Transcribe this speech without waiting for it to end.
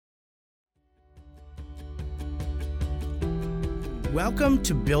Welcome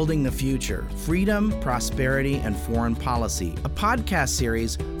to Building the Future, Freedom, Prosperity, and Foreign Policy, a podcast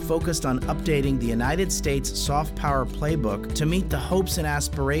series focused on updating the United States soft power playbook to meet the hopes and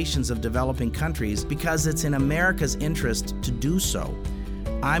aspirations of developing countries because it's in America's interest to do so.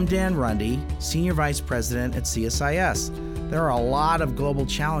 I'm Dan Runde, Senior Vice President at CSIS. There are a lot of global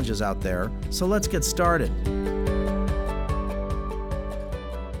challenges out there, so let's get started.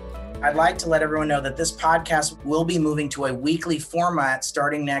 I'd like to let everyone know that this podcast will be moving to a weekly format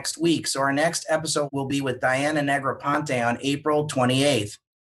starting next week. So our next episode will be with Diana Negroponte on April 28th.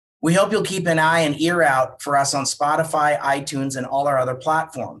 We hope you'll keep an eye and ear out for us on Spotify, iTunes, and all our other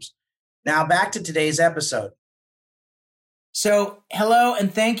platforms. Now back to today's episode. So hello,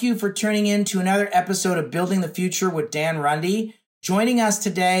 and thank you for tuning in to another episode of Building the Future with Dan Runde. Joining us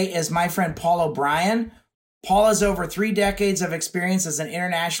today is my friend Paul O'Brien. Paul has over 3 decades of experience as an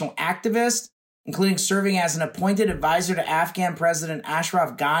international activist, including serving as an appointed advisor to Afghan President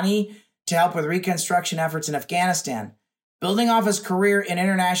Ashraf Ghani to help with reconstruction efforts in Afghanistan. Building off his career in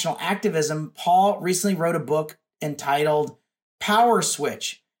international activism, Paul recently wrote a book entitled Power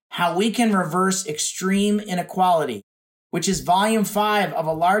Switch: How We Can Reverse Extreme Inequality, which is volume 5 of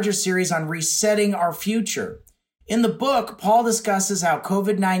a larger series on resetting our future. In the book, Paul discusses how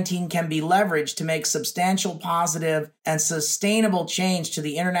COVID-19 can be leveraged to make substantial positive and sustainable change to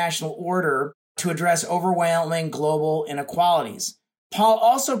the international order to address overwhelming global inequalities. Paul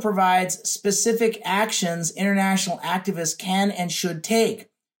also provides specific actions international activists can and should take.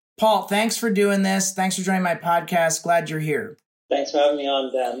 Paul, thanks for doing this. Thanks for joining my podcast. Glad you're here. Thanks for having me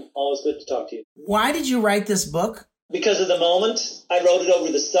on, Dan. Always good to talk to you. Why did you write this book? Because of the moment. I wrote it over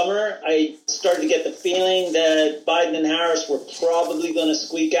the summer. I started to get the feeling that Biden and Harris were probably going to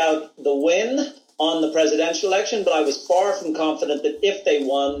squeak out the win on the presidential election, but I was far from confident that if they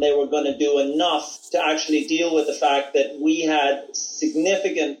won, they were going to do enough to actually deal with the fact that we had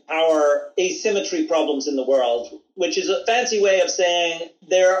significant power asymmetry problems in the world, which is a fancy way of saying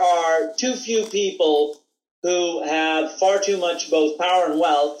there are too few people who have far too much both power and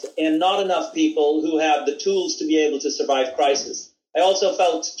wealth, and not enough people who have the tools to be able to survive crisis. I also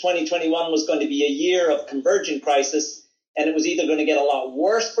felt 2021 was going to be a year of convergent crisis, and it was either going to get a lot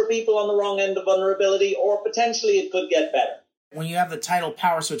worse for people on the wrong end of vulnerability, or potentially it could get better. When you have the title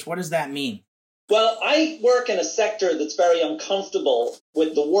Power Switch, what does that mean? Well, I work in a sector that's very uncomfortable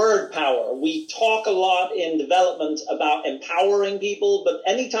with the word power. We talk a lot in development about empowering people, but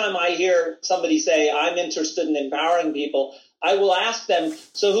anytime I hear somebody say, I'm interested in empowering people, I will ask them,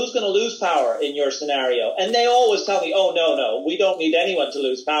 so who's going to lose power in your scenario? And they always tell me, oh, no, we don't need anyone to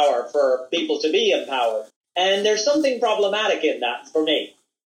lose power for people to be empowered. And there's something problematic in that for me,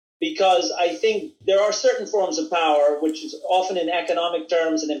 because I think there are certain forms of power, which is often in economic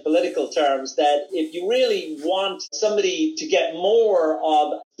terms and in political terms, that if you really want somebody to get more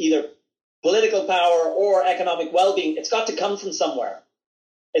of either political power or economic well-being, it's got to come from somewhere.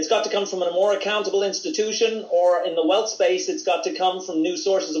 It's got to come from a more accountable institution, or in the wealth space, it's got to come from new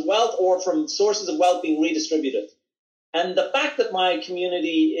sources of wealth or from sources of wealth being redistributed. And the fact that my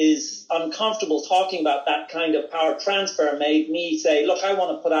community is uncomfortable talking about that kind of power transfer made me say, look, I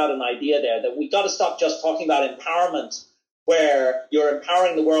want to put out an idea there that we got to stop just talking about empowerment, where you're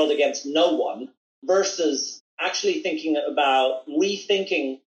empowering the world against no one, versus actually thinking about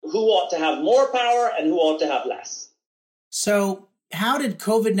rethinking who ought to have more power and who ought to have less. So how did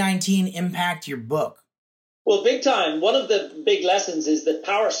COVID-19 impact your book? Well, big time. One of the big lessons is that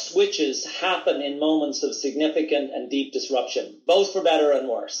power switches happen in moments of significant and deep disruption, both for better and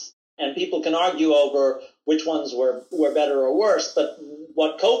worse. And people can argue over which ones were better or worse. But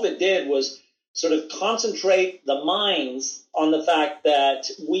what COVID did was sort of concentrate the minds on the fact that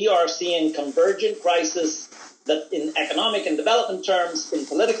we are seeing convergent crisis, that in economic and development terms, in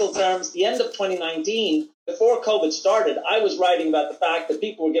political terms, the end of 2019, before COVID started, I was writing about the fact that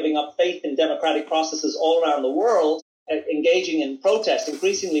people were giving up faith in democratic processes all around the world, engaging in protest,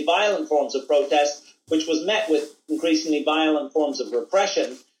 increasingly violent forms of protest, which was met with increasingly violent forms of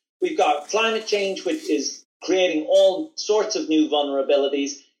repression. We've got climate change, which is creating all sorts of new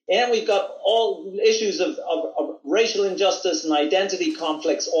vulnerabilities. And we've got all issues of racial injustice and identity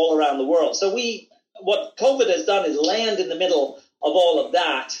conflicts all around the world. So what COVID has done is land in the middle of all of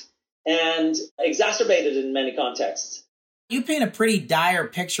that and exacerbated it in many contexts. You paint a pretty dire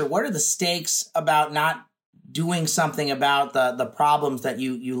picture. What are the stakes about not doing something about the problems that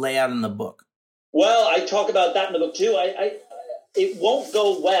you lay out in the book? Well, I talk about that in the book too. It won't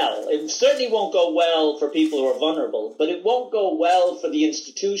go well. It certainly won't go well for people who are vulnerable, but it won't go well for the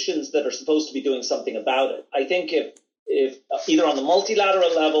institutions that are supposed to be doing something about it. I think if either on the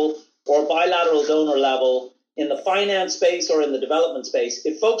multilateral level or bilateral donor level, in the finance space or in the development space,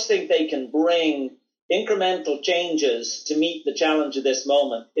 if folks think they can bring incremental changes to meet the challenge of this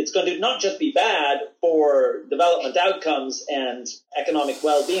moment, it's going to not just be bad for development outcomes and economic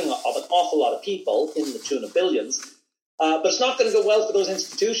well-being of an awful lot of people in the tune of billions, but it's not going to go well for those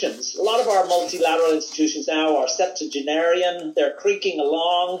institutions. A lot of our multilateral institutions now are septuagenarian. They're creaking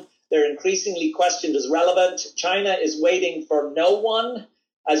along. They're increasingly questioned as relevant. China is waiting for no one,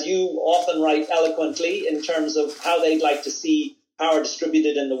 as you often write eloquently, in terms of how they'd like to see power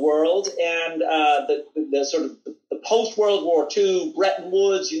distributed in the world. And the sort of the post-World War II, Bretton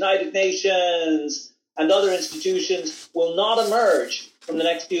Woods, United Nations, and other institutions will not emerge from the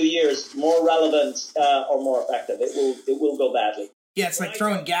next few years more relevant or more effective. It will go badly. Yeah, it's like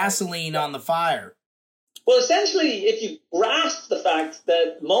throwing gasoline on the fire. Well, essentially, if you grasp the fact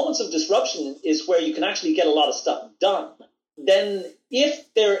that moments of disruption is where you can actually get a lot of stuff done, then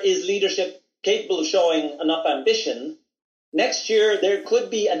if there is leadership capable of showing enough ambition, next year there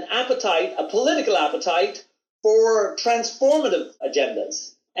could be an appetite, a political appetite, for transformative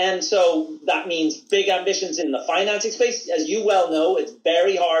agendas. And so that means big ambitions in the financing space. As you well know, it's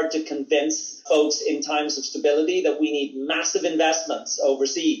very hard to convince folks in times of stability that we need massive investments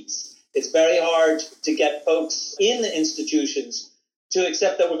overseas. It's very hard to get folks in the institutions to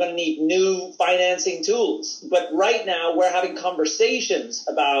accept that we're going to need new financing tools. But right now, we're having conversations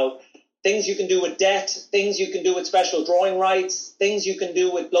about things you can do with debt, things you can do with special drawing rights, things you can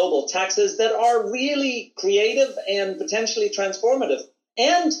do with global taxes that are really creative and potentially transformative.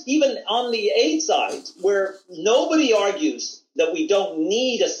 And even on the aid side, where nobody argues that we don't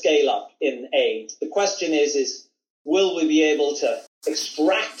need a scale up in aid, the question is will we be able to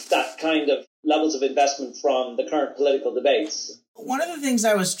extract that kind of levels of investment from the current political debates? One of the things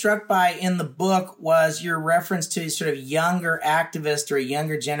I was struck by in the book was your reference to sort of younger activists or a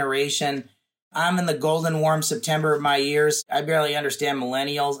younger generation. I'm in the golden warm September of my years. I barely understand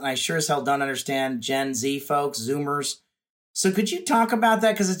millennials, and I sure as hell don't understand Gen Z folks, Zoomers. So could you talk about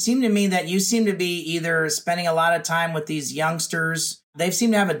that? Because it seemed to me that you seem to be either spending a lot of time with these youngsters. They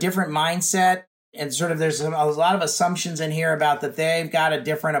seem to have a different mindset. And sort of there's a lot of assumptions in here about that they've got a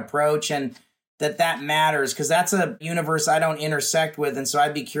different approach and that matters, because that's a universe I don't intersect with. And so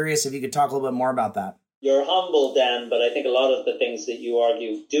I'd be curious if you could talk a little bit more about that. You're humble, Dan, but I think a lot of the things that you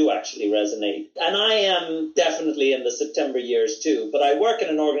argue do actually resonate. And I am definitely in the September years too, but I work in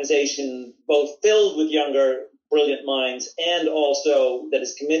an organization both filled with younger, brilliant minds and also that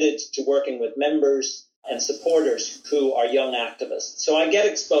is committed to working with members and supporters who are young activists. So I get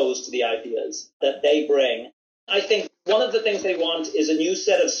exposed to the ideas that they bring. I think one of the things they want is a new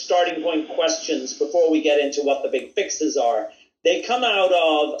set of starting point questions before we get into what the big fixes are. They come out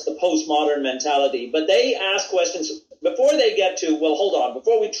of the postmodern mentality, but they ask questions before they get to, well, hold on,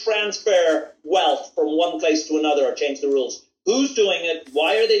 before we transfer wealth from one place to another or change the rules. Who's doing it?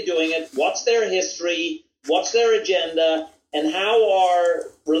 Why are they doing it? What's their history? What's their agenda? And how are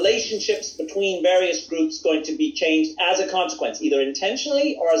relationships between various groups going to be changed as a consequence, either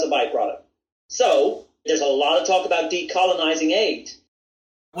intentionally or as a byproduct? So there's a lot of talk about decolonizing aid.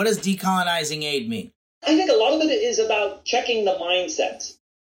 What does decolonizing aid mean? I think a lot of it is about checking the mindset.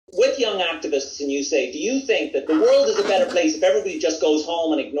 With young activists, and you say, do you think that the world is a better place if everybody just goes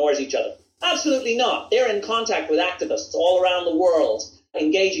home and ignores each other? Absolutely not. They're in contact with activists all around the world,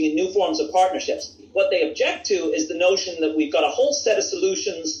 engaging in new forms of partnerships. What they object to is the notion that we've got a whole set of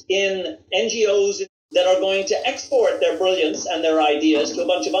solutions in NGOs that are going to export their brilliance and their ideas to a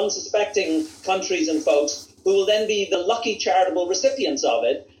bunch of unsuspecting countries and folks who will then be the lucky charitable recipients of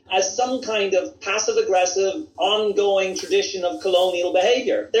it as some kind of passive-aggressive, ongoing tradition of colonial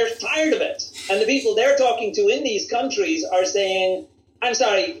behavior. They're tired of it. And the people they're talking to in these countries are saying, I'm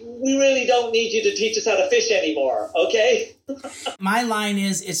sorry, we really don't need you to teach us how to fish anymore, okay? My line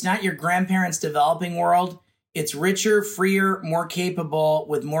is, it's not your grandparents' developing world. It's richer, freer, more capable,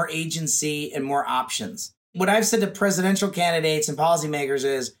 with more agency and more options. What I've said to presidential candidates and policymakers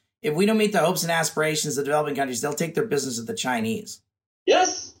is, if we don't meet the hopes and aspirations of developing countries, they'll take their business to the Chinese.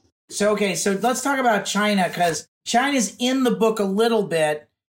 Yes. So let's talk about China, because China's in the book a little bit,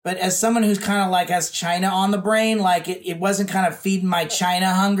 but as someone who's kind of like has China on the brain, like it wasn't kind of feeding my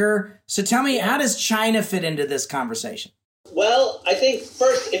China hunger. So tell me, how does China fit into this conversation? Well, I think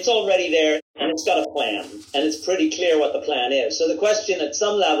first it's already there and it's got a plan and it's pretty clear what the plan is. So the question at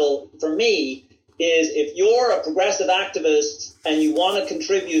some level for me is, if you're a progressive activist and you want to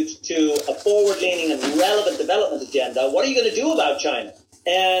contribute to a forward-leaning and relevant development agenda, what are you going to do about China?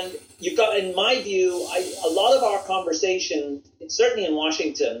 And you've got, in my view, a lot of our conversation, certainly in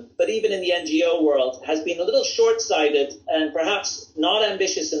Washington, but even in the NGO world, has been a little short-sighted and perhaps not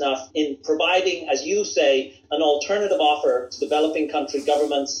ambitious enough in providing, as you say, an alternative offer to developing country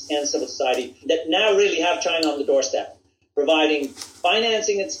governments and civil society that now really have China on the doorstep, providing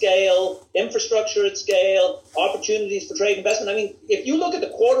financing at scale, infrastructure at scale, opportunities for trade investment. I mean, if you look at the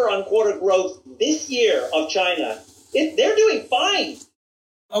quarter-on-quarter growth this year of China, they're doing fine.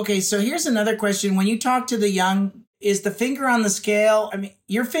 Okay, so here's another question. When you talk to the young, is the finger on the scale, I mean,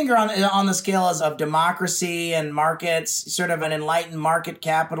 your finger on the scale is of democracy and markets, sort of an enlightened market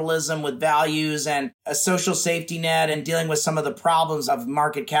capitalism with values and a social safety net and dealing with some of the problems of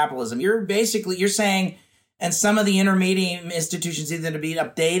market capitalism. You're saying, and some of the intermediate institutions either to be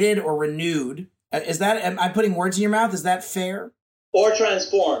updated or renewed. Am I putting words in your mouth? Is that fair? Or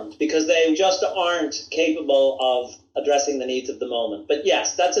transformed, because they just aren't capable of addressing the needs of the moment. But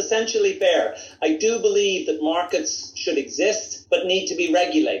yes, that's essentially fair. I do believe that markets should exist, but need to be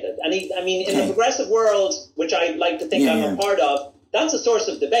regulated. And in the progressive world, which I like to think I'm a part of, that's a source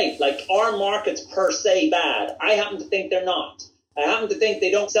of debate. Like, are markets per se bad? I happen to think they're not. I happen to think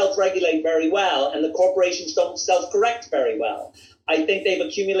they don't self-regulate very well, and the corporations don't self-correct very well. I think they've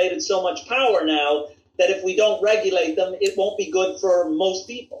accumulated so much power now that if we don't regulate them, it won't be good for most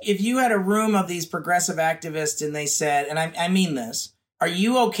people. If you had a room of these progressive activists and they said, and I mean this, are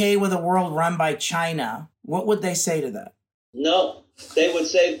you okay with a world run by China? What would they say to that? No, they would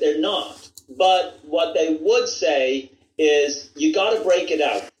say they're not. But what they would say is you got to break it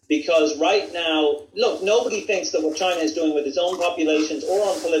out. Because right now, look, nobody thinks that what China is doing with its own populations or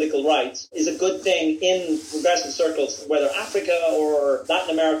on political rights is a good thing in progressive circles, whether Africa or Latin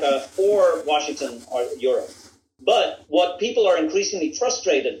America or Washington or Europe. But what people are increasingly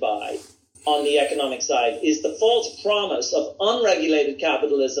frustrated by on the economic side is the false promise of unregulated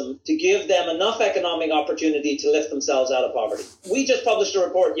capitalism to give them enough economic opportunity to lift themselves out of poverty. We just published a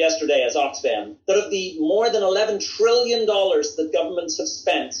report yesterday as Oxfam that of the more than $11 trillion that governments have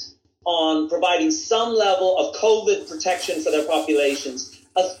spent on providing some level of COVID protection for their populations,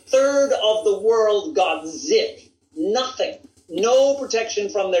 a third of the world got zip, nothing, no protection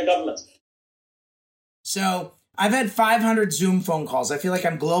from their governments. So I've had 500 Zoom phone calls. I feel like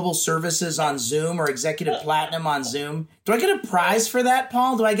I'm global services on Zoom or executive platinum on Zoom. Do I get a prize for that,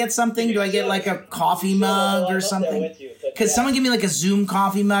 Paul? Do I get something? Do I get like a coffee mug or something? Could someone give me like a Zoom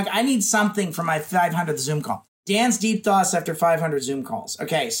coffee mug? I need something for my 500th Zoom call. Dan's deep thoughts after 500 Zoom calls.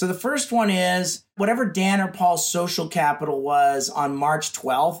 Okay, so the first one is whatever Dan or Paul's social capital was on March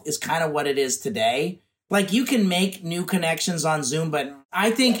 12th is kind of what it is today. Like, you can make new connections on Zoom, but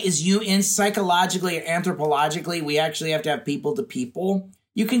I think psychologically or anthropologically, we actually have to have people to people.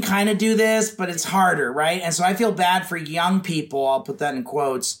 You can kind of do this, but it's harder, right? And so I feel bad for young people, I'll put that in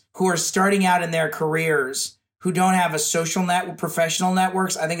quotes, who are starting out in their careers, who don't have a social network, professional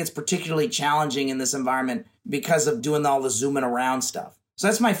networks. I think it's particularly challenging in this environment because of doing all the zooming around stuff. So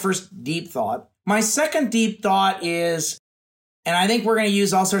that's my first deep thought. My second deep thought is, and I think we're going to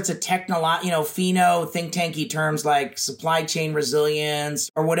use all sorts of Fino, think tanky terms like supply chain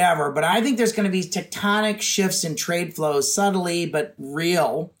resilience or whatever. But I think there's going to be tectonic shifts in trade flows, subtly but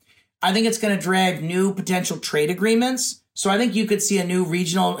real. I think it's going to drive new potential trade agreements. So I think you could see a new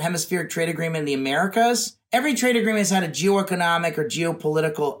regional hemispheric trade agreement in the Americas. Every trade agreement has had a geoeconomic or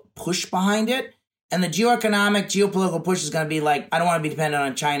geopolitical push behind it. And the geopolitical push is going to be like, I don't want to be dependent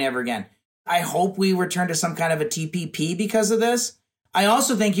on China ever again. I hope we return to some kind of a TPP because of this. I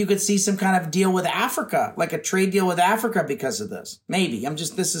also think you could see some kind of deal with Africa, like a trade deal with Africa because of this. Maybe.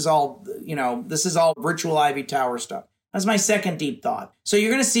 This is all virtual Ivy Tower stuff. That's my second deep thought. So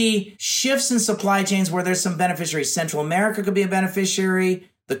you're going to see shifts in supply chains where there's some beneficiaries. Central America could be a beneficiary.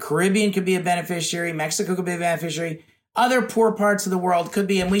 The Caribbean could be a beneficiary. Mexico could be a beneficiary. Other poor parts of the world could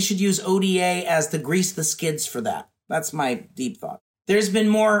be, and we should use ODA as the grease the skids for that. That's my deep thought. There's been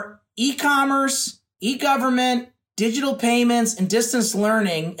more e-commerce, e-government, digital payments, and distance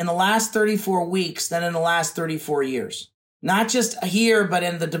learning in the last 34 weeks than in the last 34 years. Not just here, but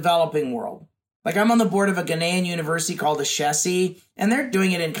in the developing world. Like, I'm on the board of a Ghanaian university called Ashesi, and they're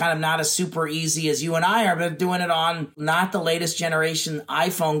doing it in kind of not as super easy as you and I are, but doing it on not the latest generation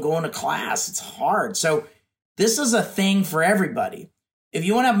iPhone going to class. It's hard. So this is a thing for everybody. If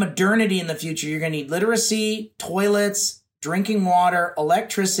you want to have modernity in the future, you're going to need literacy, toilets, drinking water,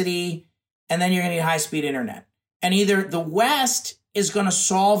 electricity, and then you're going to need high-speed internet. And either the West is going to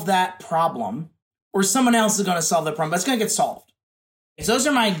solve that problem or someone else is going to solve the problem, but it's going to get solved. So those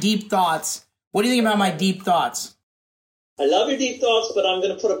are my deep thoughts. What do you think about my deep thoughts? I love your deep thoughts, but I'm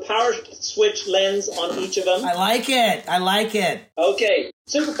going to put a power switch lens on each of them. I like it. I like it. Okay,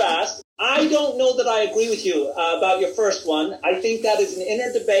 super fast. I don't know that I agree with you about your first one. I think that is an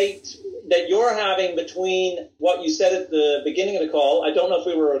inner debate that you're having between what you said at the beginning of the call. I don't know if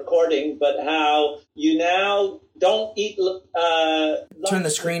we were recording, but how you now don't eat. Turn the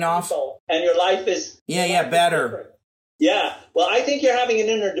screen off. And your life is. Yeah, better. Different. Yeah. Well, I think you're having an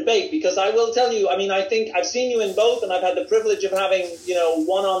inner debate because I will tell you, I mean, I think I've seen you in both and I've had the privilege of having,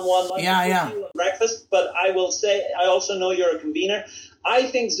 one-on-one lunch with you at breakfast. But I will say, I also know you're a convener. I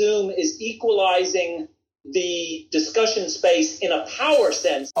think Zoom is equalizing the discussion space in a power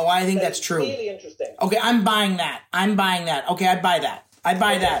sense. Oh, I think that's true. Really interesting. Okay, I'm buying that. Okay, I buy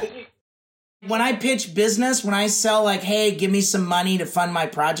that. When I pitch business, when I sell like, hey, give me some money to fund my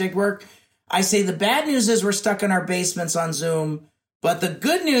project work, I say the bad news is we're stuck in our basements on Zoom, but the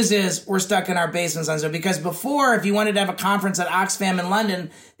good news is we're stuck in our basements on Zoom. Because before, if you wanted to have a conference at Oxfam in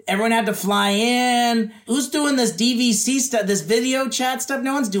London, everyone had to fly in. Who's doing this DVC stuff, this video chat stuff?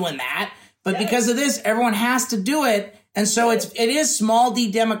 No one's doing that. But because of this, everyone has to do it. And so it is small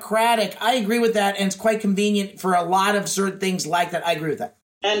d democratic. I agree with that. And it's quite convenient for a lot of certain things like that. I agree with that.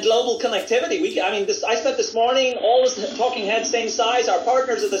 And global connectivity. I spent this morning, all the talking heads same size. Our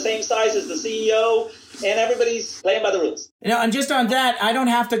partners are the same size as the CEO, and everybody's playing by the rules. And just on that, I don't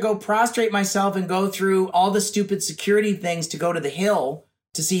have to go prostrate myself and go through all the stupid security things to go to the Hill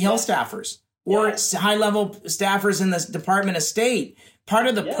to see Hill staffers or high-level staffers in the Department of State. Part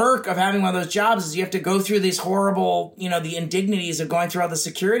of the perk of having one of those jobs is you have to go through these horrible, the indignities of going through all the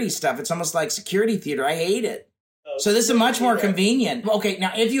security stuff. It's almost like security theater. I hate it. So this is much more convenient. Okay,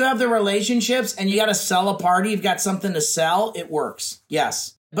 now if you have the relationships and you got to sell a party, you've got something to sell, it works.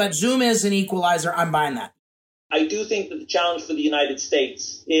 Yes. But Zoom is an equalizer. I'm buying that. I do think that the challenge for the United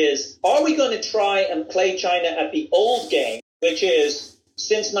States is, are we going to try and play China at the old game, which is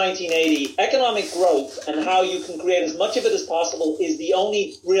since 1980, economic growth and how you can create as much of it as possible is the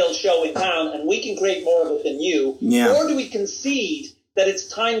only real show in town, and we can create more of it than you? Yeah. Or do we concede that it's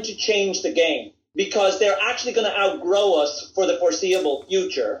time to change the game? Because they're actually going to outgrow us for the foreseeable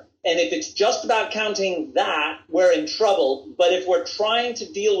future. And if it's just about counting that, we're in trouble. But if we're trying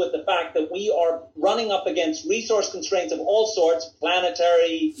to deal with the fact that we are running up against resource constraints of all sorts,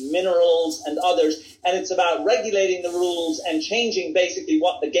 planetary, minerals, and others, and it's about regulating the rules and changing basically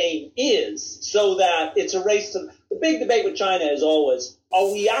what the game is so that it's a race to... The big debate with China is always,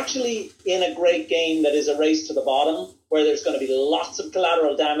 are we actually in a great game that is a race to the bottom, where there's going to be lots of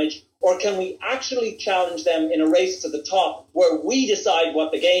collateral damage? Or can we actually challenge them in a race to the top where we decide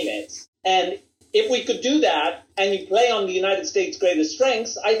what the game is? And if we could do that and you play on the United States' greatest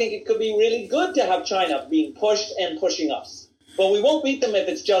strengths, I think it could be really good to have China being pushed and pushing us. But we won't beat them if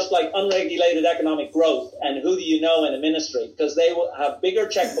it's just like unregulated economic growth and who do you know in a ministry, because they will have bigger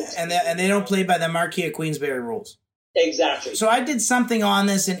checkbooks. And they don't play by the Marquis of Queensberry rules. Exactly. So I did something on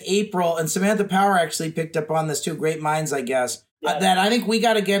this in April, and Samantha Power actually picked up on this too. Great minds, I guess. That I think we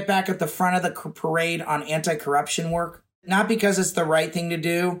got to get back at the front of the parade on anti-corruption work, not because it's the right thing to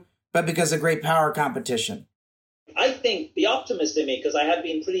do, but because of great power competition. I think the optimist in me, because I had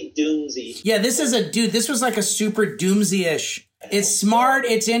been pretty doomsy. Yeah, this was like a super doomsy-ish. It's smart,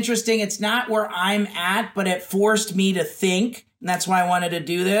 it's interesting, it's not where I'm at, but it forced me to think, and that's why I wanted to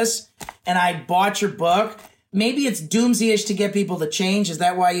do this. And I bought your book. Maybe it's doomsy-ish to get people to change. Is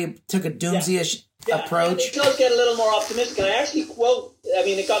that why you took a doomsy-ish approach? It does get a little more optimistic. And I actually quote,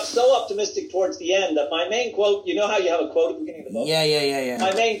 it got so optimistic towards the end that my main quote, you know how you have a quote at the beginning of the book? Yeah.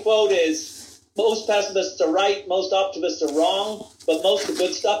 My main quote is, most pessimists are right, most optimists are wrong, but most of the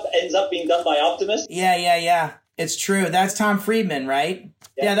good stuff ends up being done by optimists. Yeah. It's true. That's Tom Friedman, right?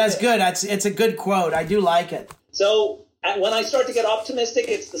 Yeah, that's good. It's a good quote. I do like it. So when I start to get optimistic,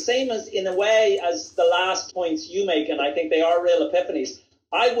 it's the same as, in a way, as the last points you make, and I think they are real epiphanies.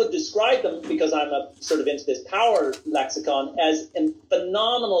 I would describe them, because I'm sort of into this power lexicon, as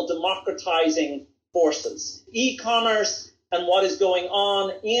phenomenal democratizing forces. E-commerce and what is going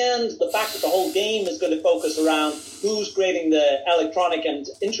on, and the fact that the whole game is going to focus around who's creating the electronic and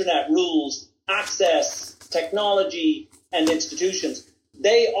internet rules, access, technology, and institutions.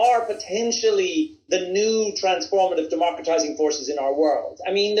 They are potentially the new transformative democratizing forces in our world.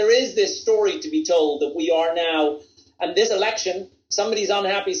 I mean, there is this story to be told that we are now, and this election, somebody's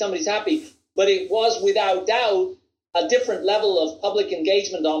unhappy, somebody's happy, but it was without doubt a different level of public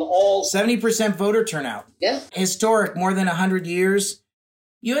engagement on all. 70% voter turnout. Yeah. Historic, more than 100 years.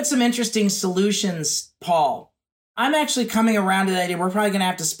 You had some interesting solutions, Paul. I'm actually coming around to the idea we're probably going to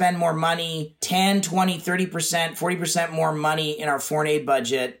have to spend more money, 10, 20, 30%, 40% more money in our foreign aid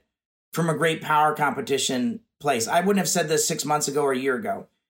budget from a great power competition place. I wouldn't have said this 6 months ago or a year ago.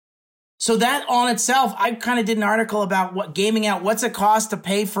 So that on itself, I kind of did an article about gaming out. What's it cost to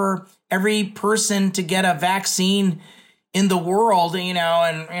pay for every person to get a vaccine in the world?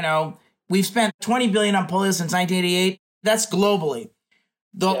 We've spent $20 billion on polio since 1988. That's globally.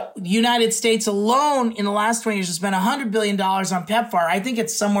 The United States alone in the last 20 years has spent $100 billion on PEPFAR. I think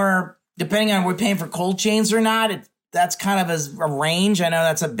it's somewhere, depending on we're paying for cold chains or not, that's kind of a range. I know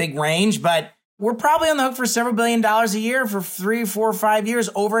that's a big range, but we're probably on the hook for several $1 billion a year for 3, 4, 5 years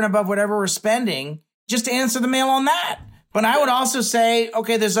over and above whatever we're spending, just to answer the mail on that. But I would also say,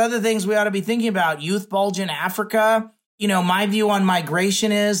 okay, there's other things we ought to be thinking about. Youth bulge in Africa. My view on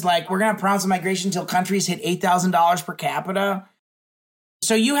migration is we're going to promise migration until countries hit $8,000 per capita.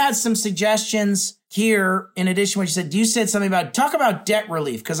 So you had some suggestions here in addition to what you said something about, talk about debt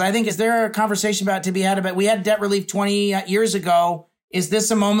relief. Because I think, is there a conversation to be had about, we had debt relief 20 years ago. Is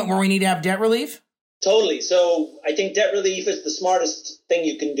this a moment where we need to have debt relief? Totally. So I think debt relief is the smartest thing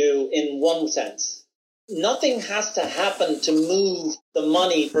you can do in one sense. Nothing has to happen to move the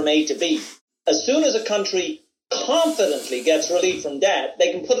money from A to B. As soon as a country confidently gets relief from debt,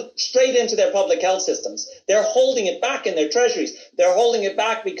 they can put it straight into their public health systems. They're holding it back in their treasuries. They're holding it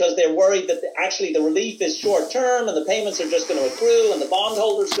back because they're worried that actually the relief is short term and the payments are just going to accrue and the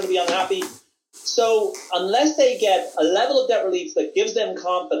bondholders are going to be unhappy. So unless they get a level of debt relief that gives them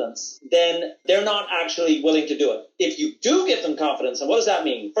confidence, then they're not actually willing to do it. If you do give them confidence, and what does that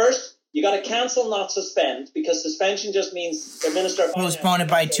mean? First, you got to cancel, not suspend, because suspension just means the minister postpone it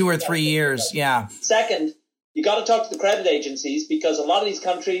by 2 or 3 years. Yeah. Second, you got to talk to the credit agencies, because a lot of these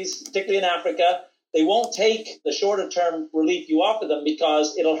countries, particularly in Africa, they won't take the shorter term relief you offer them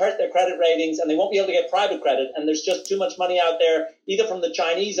because it'll hurt their credit ratings and they won't be able to get private credit. And there's just too much money out there, either from the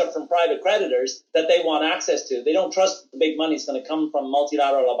Chinese or from private creditors, that they want access to. They don't trust the big money is going to come from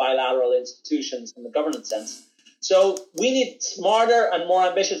multilateral or bilateral institutions in the governance sense. So we need smarter and more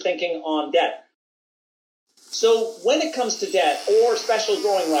ambitious thinking on debt. So when it comes to debt or special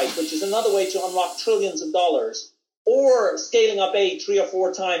drawing rights, which is another way to unlock trillions of dollars, or scaling up aid 3 or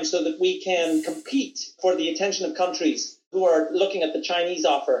 4 times so that we can compete for the attention of countries who are looking at the Chinese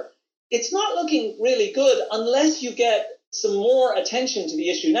offer, it's not looking really good unless you get some more attention to the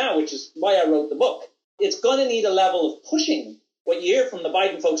issue now, which is why I wrote the book. It's going to need a level of pushing. What you hear from the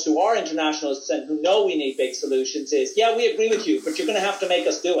Biden folks who are internationalists and who know we need big solutions is, yeah, we agree with you, but you're going to have to make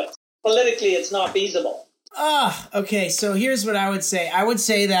us do it. Politically, it's not feasible. Okay. So here's what I would say. I would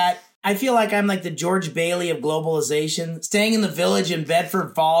say that I feel like I'm like the George Bailey of globalization, staying in the village in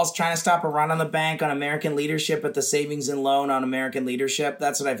Bedford Falls, trying to stop a run on the bank on American leadership at the savings and loan on American leadership.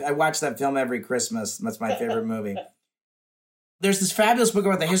 That's what I watch that film every Christmas. That's my favorite movie. There's this fabulous book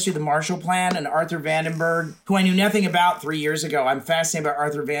about the history of the Marshall Plan and Arthur Vandenberg, who I knew nothing about 3 years ago. I'm fascinated about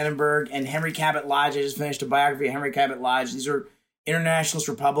Arthur Vandenberg and Henry Cabot Lodge. I just finished a biography of Henry Cabot Lodge. These are internationalist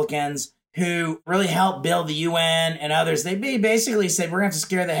Republicans who really helped build the UN and others. They basically said, we're going to have to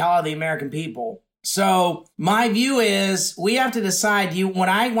scare the hell out of the American people. So my view is we have to decide, when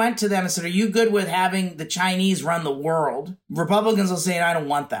I went to them and said, are you good with having the Chinese run the world? Republicans will say, I don't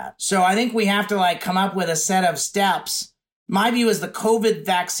want that. So I think we have to come up with a set of steps. My view is the COVID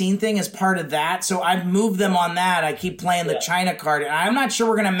vaccine thing is part of that. So I've moved them on that. I keep playing the China card. And I'm not sure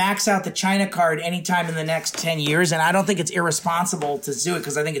we're going to max out the China card anytime in the next 10 years. And I don't think it's irresponsible to do it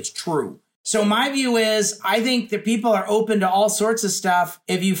because I think it's true. So my view is I think that people are open to all sorts of stuff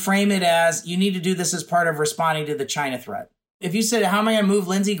if you frame it as you need to do this as part of responding to the China threat. If you said, how am I going to move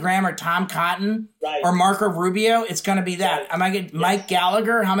Lindsey Graham or Tom Cotton or Marco Rubio? It's going to be that. Am I going to Mike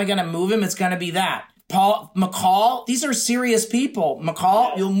Gallagher? How am I going to move him? It's going to be that. Paul McCall, these are serious people.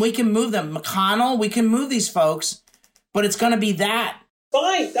 McCall, we can move them. McConnell, we can move these folks, but it's going to be that.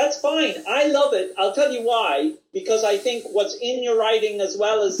 Fine, that's fine. I love it. I'll tell you why. Because I think what's in your writing as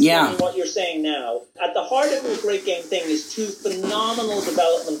well as in what you're saying now, at the heart of the Great Game thing is 2 phenomenal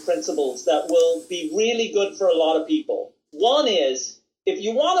development principles that will be really good for a lot of people. One is, if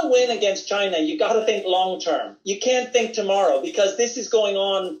you want to win against China, you got to think long term. You can't think tomorrow because this is going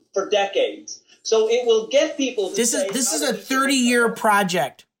on for decades. So it will get people to This is a 30-year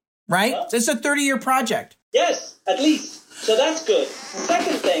project, right? Huh? This is a 30-year project. Yes, at least. So that's good.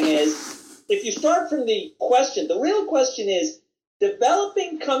 Second thing is, if you start from the real question is,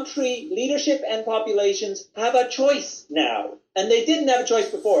 developing country leadership and populations have a choice now. And they didn't have a choice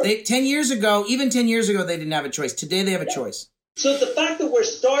before. 10 years ago, they didn't have a choice. Today they have a choice. So the fact that we're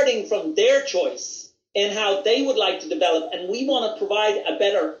starting from their choice and how they would like to develop, and we want to provide a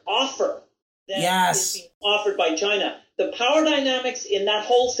better offer than is being offered by China. The power dynamics in that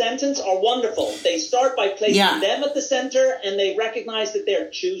whole sentence are wonderful. They start by placing them at the center, and they recognize that they're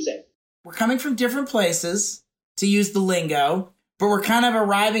choosing. We're coming from different places. to use the lingo, but we're kind of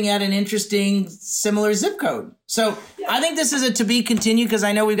arriving at an interesting, similar zip code. So I think this is a to be continued because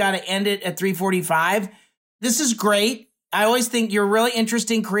I know we've got to end it at 3:45. This is great. I always think you're a really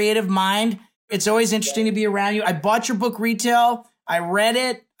interesting, creative mind. It's always interesting to be around you. I bought your book retail. I read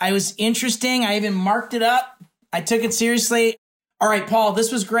it. I was interesting. I even marked it up. I took it seriously. All right, Paul,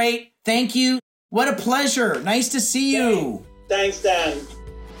 this was great. Thank you. What a pleasure. Nice to see you. Thanks, Dan.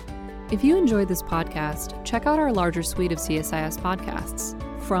 If you enjoyed this podcast, check out our larger suite of CSIS podcasts.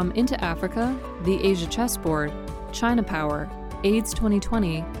 From Into Africa, The Asia Chessboard, China Power, AIDS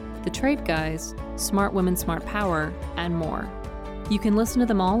 2020, The Trade Guys, Smart Women, Smart Power, and more. You can listen to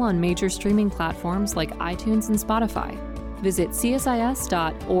them all on major streaming platforms like iTunes and Spotify. Visit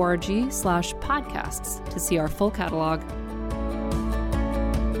csis.org/podcasts to see our full catalog